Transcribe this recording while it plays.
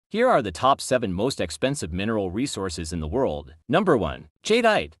Here are the top 7 most expensive mineral resources in the world. Number 1.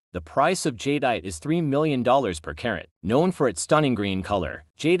 Jadeite. The price of jadeite is $3 million per carat. Known for its stunning green color,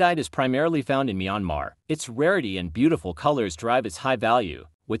 jadeite is primarily found in Myanmar. Its rarity and beautiful colors drive its high value,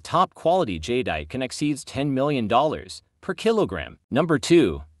 with top-quality jadeite can exceed $10 million per kilogram. Number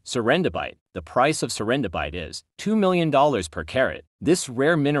 2. Serendipite. The price of serendipite is $2 million per carat. This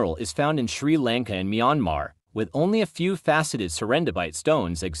rare mineral is found in Sri Lanka and Myanmar, with only a few faceted serendipite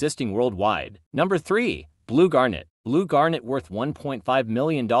stones existing worldwide. Number 3. Blue garnet. Blue garnet worth $1.5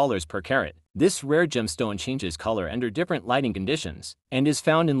 million per carat. This rare gemstone changes color under different lighting conditions and is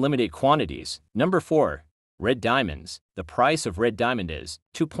found in limited quantities. Number 4. Red diamonds. The price of red diamond is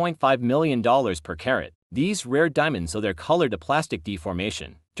 $2.5 million per carat. These rare diamonds owe their color to plastic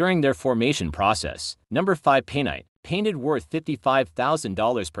deformation during their formation process. Number 5. Painite. Painted worth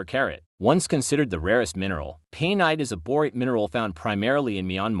 $55,000 per carat. Once considered the rarest mineral, painite is a borate mineral found primarily in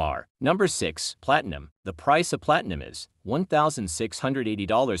Myanmar. Number 6. Platinum. The price of platinum is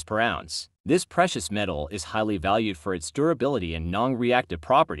 $1,680 per ounce. This precious metal is highly valued for its durability and non-reactive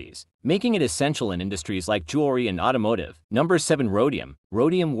properties, making it essential in industries like jewelry and automotive. Number 7. Rhodium.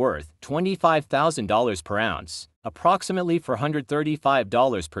 Rhodium worth $25,000 per ounce, approximately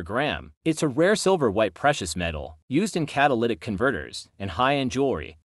 $435 per gram. It's a rare silver-white precious metal used in catalytic converters and high-end jewelry.